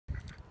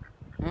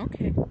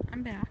Okay,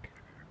 I'm back.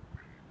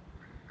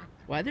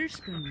 Weather's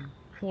been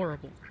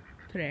horrible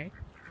today.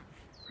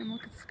 And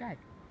look at the sky.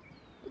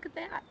 Look at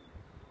that.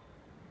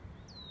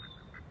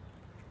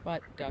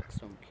 But ducks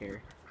don't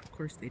care. Of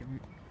course they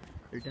don't.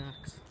 They're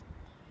ducks.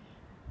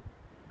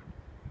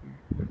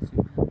 Here,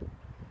 zoom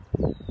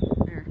in.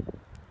 There.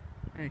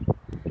 Hey.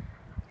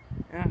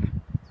 Ah,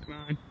 come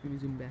on. Let me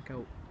zoom back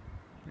out.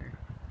 There.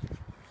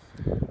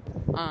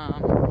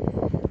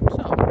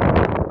 So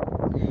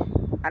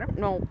I don't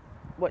know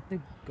what to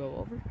go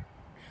over.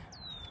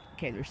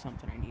 Okay, there's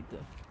something I need to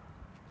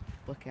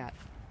look at.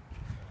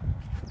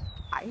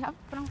 I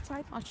haven't been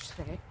outside much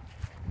today,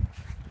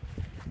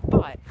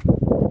 but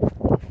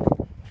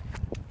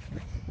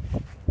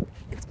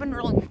it's been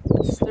really,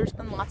 there's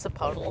been lots of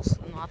puddles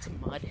and lots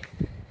of mud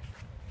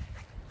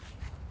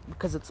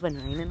because it's been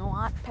raining a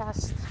lot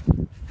past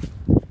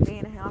day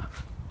and a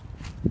half.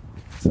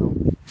 So,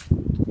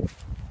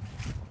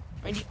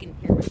 and you can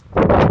hear my feet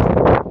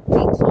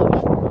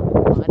sloshing around in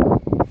the mud.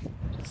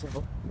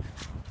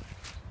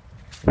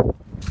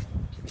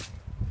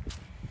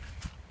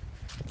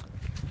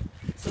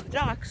 So the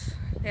ducks,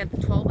 they have the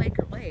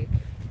 12-acre lake.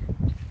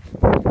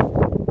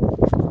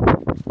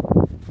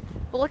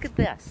 But look at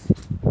this.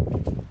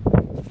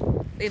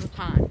 They have a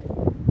pond.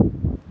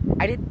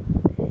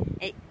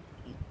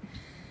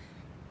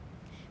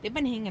 They've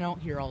been hanging out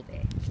here all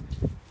day.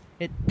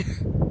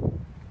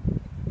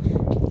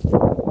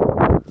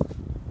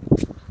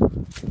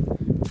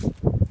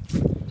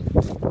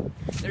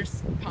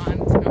 There's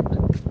ponds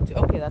number 2.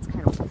 Okay, that's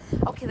kind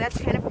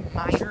of a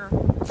minor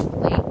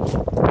lake,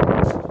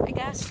 I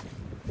guess.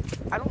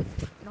 I don't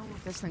know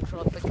if this thing's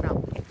really picking up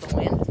the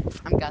wind.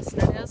 I'm guessing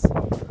it is.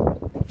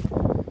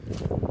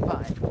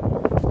 But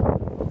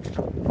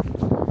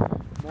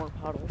more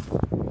puddles.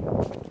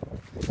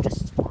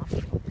 Just swampy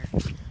out there.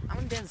 I'm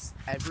gonna do this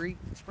every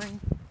spring,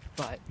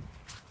 but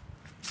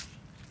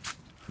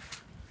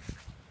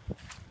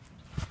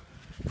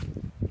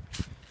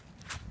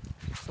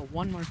so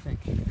one more thing.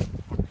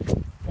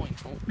 Point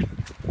home.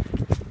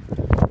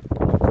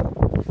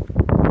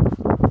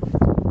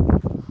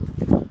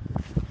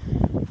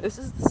 This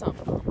is the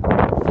sump pump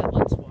that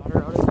lets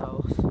water out of the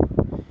house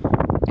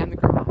and the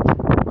garage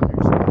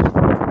underneath.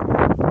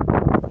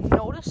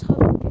 Notice how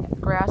the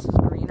grass is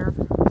greener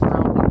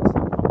surrounding the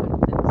sump pump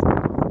than the sump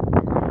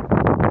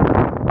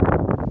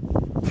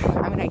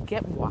pump. I mean, I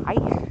get why,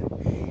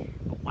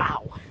 but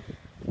wow.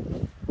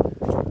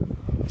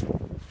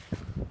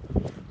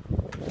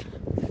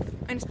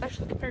 And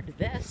especially compared to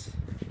this,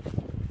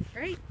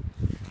 right?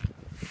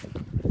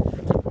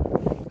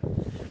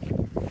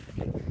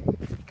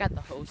 Got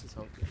the hoses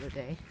out the other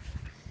day.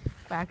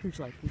 Quackers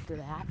like me for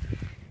that.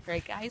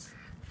 Right, guys?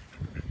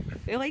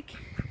 They like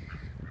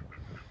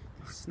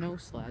snow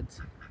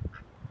sleds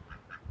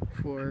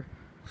for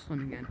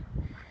swimming in.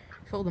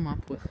 Fill them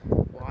up with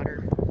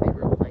water. They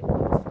really like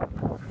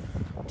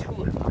these.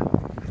 2 of them.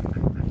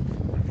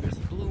 There's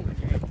a blue one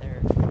right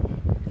there.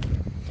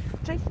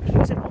 Which I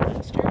used it all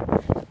last year.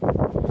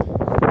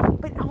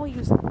 But now I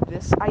use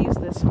this. I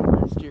used this one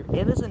last year.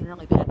 It isn't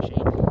really bad shape.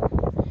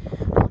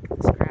 Look at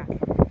this crack.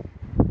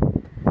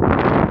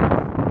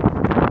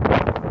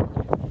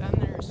 Then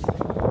there's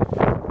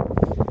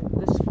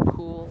this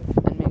pool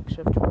and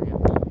makeshift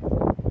ramp.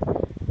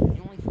 The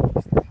only thing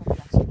is the whole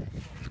yesterday.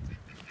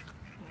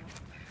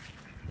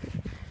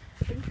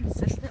 I've been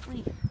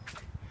consistently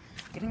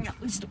getting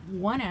at least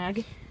 1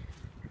 egg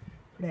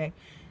per day.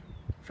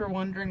 If you're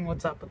wondering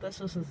what's up with this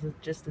is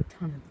just a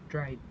ton of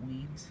dried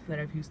weeds that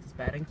I've used as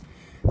bedding.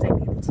 So I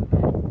needed some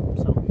bedding,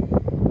 so.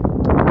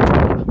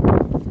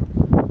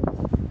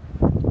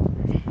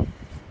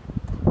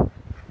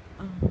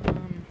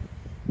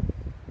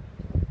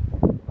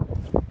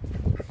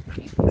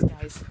 These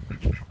guys.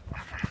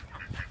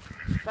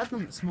 Fed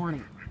them this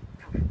morning,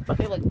 but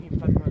they like being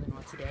fed more than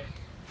once a day.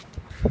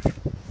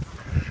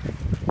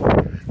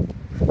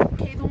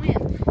 Okay, the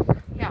wind.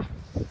 Yeah,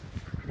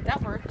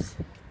 that works.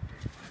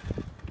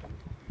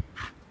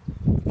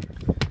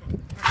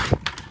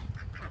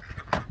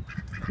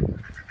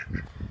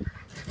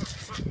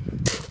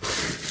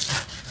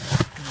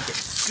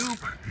 Scoop.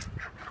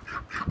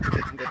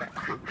 And go back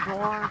to the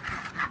door.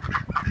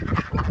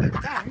 Open the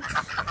fence.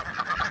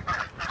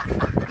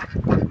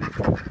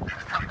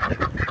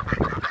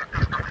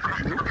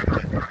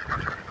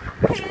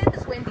 Okay, it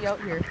is windy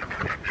out here.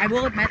 I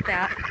will admit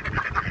that.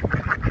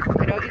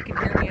 I doubt you can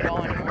hear me at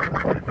all anymore.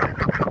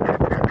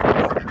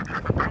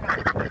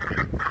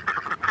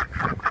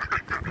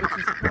 Which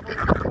is probably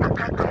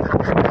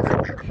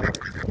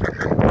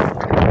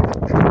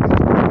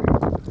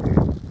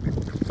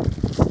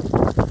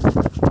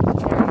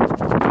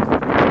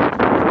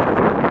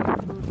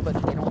but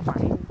they don't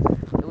mind.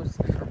 It was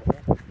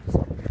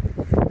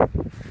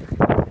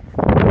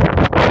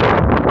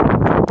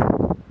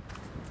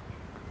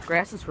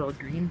grass is real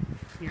green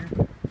here.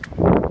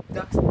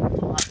 Ducks will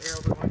a lot there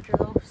over winter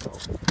though, so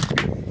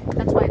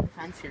that's why I have the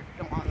fence here. I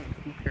don't want them to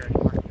poop here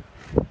anymore.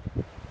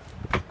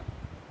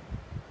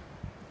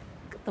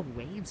 Look at the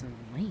waves in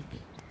the lake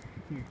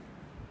here.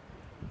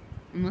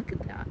 And look at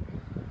that.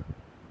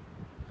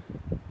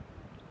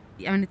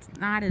 I mean, it's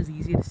not as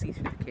easy to see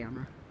through the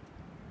camera,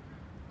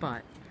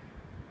 but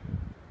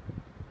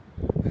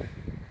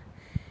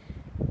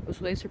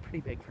those waves are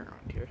pretty big for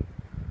around here.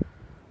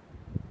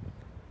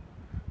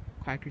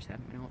 Quackers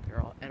haven't been out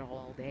there at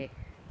all day.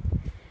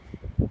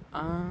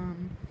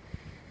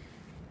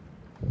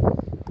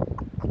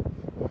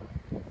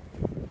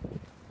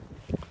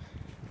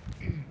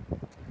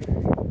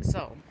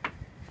 So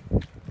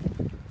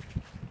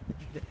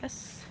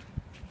this,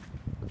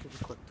 I'll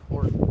give a quick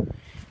tour.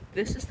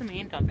 This is the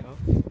main duck house.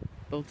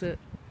 Built it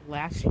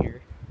last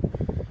year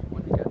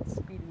when they got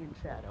Speedy and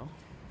Shadow.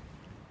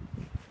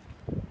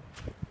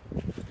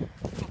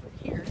 Over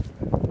here,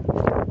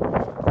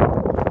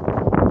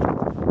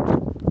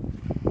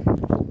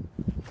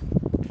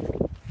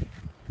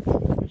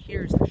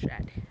 here's the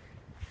shed.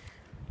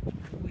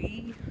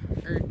 We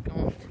are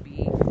going to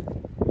be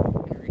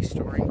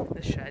restoring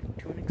the shed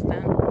to an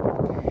extent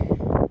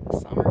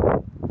this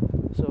summer,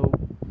 so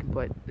we can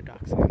put the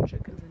ducks and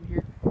chickens in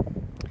here.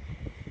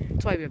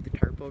 That's why we have the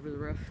tarp over the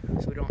roof,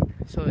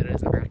 so it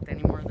isn't wrecked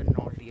any more than it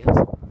already is.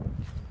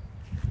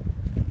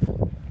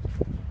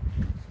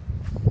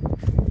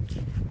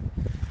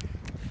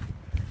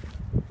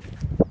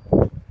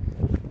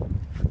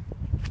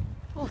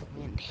 Oh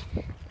man,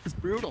 it's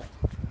brutal.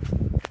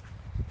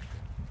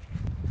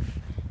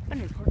 I've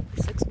been recording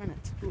for 6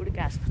 minutes. Who would have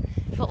guessed?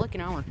 Felt like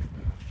an hour.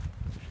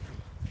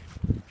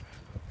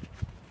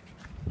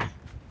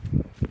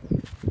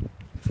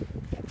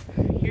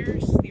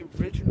 Here's the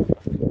original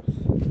duck house.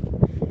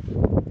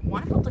 I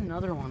want to build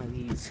another one of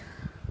these.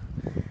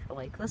 I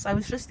like this. I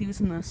was just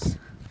using this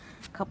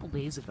a couple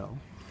days ago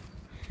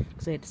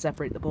because I had to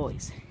separate the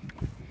boys.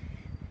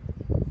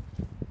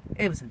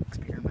 It was an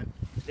experiment.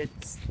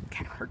 It's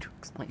kind of hard to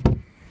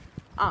explain.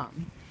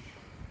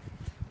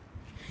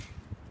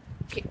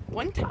 Okay,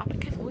 one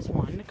topic I've always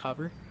wanted to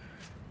cover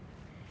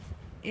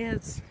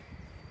is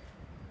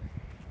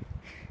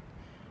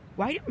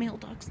why do male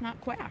ducks not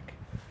quack?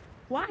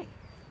 Why?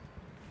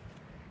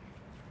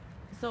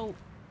 So,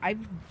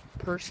 I've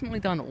personally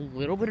done a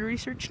little bit of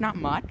research, not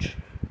much,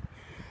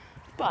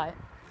 but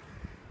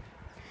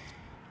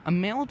a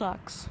male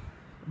duck's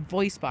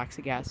voice box,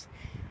 I guess,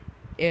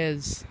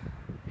 is,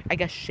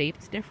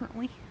 shaped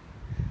differently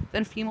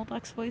than a female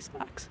duck's voice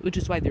box, which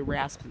is why they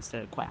rasp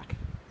instead of quack.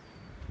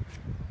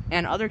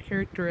 And other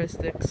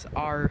characteristics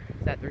are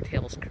that their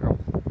tails curl.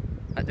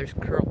 There's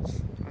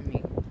curls on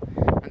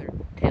their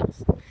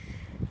tails.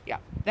 Yeah,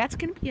 that's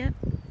gonna be it.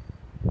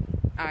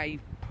 I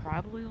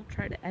probably will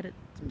try to edit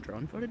some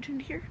drone footage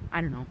into here.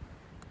 I don't know.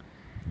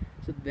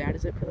 So that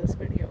is it for this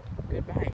video. Goodbye.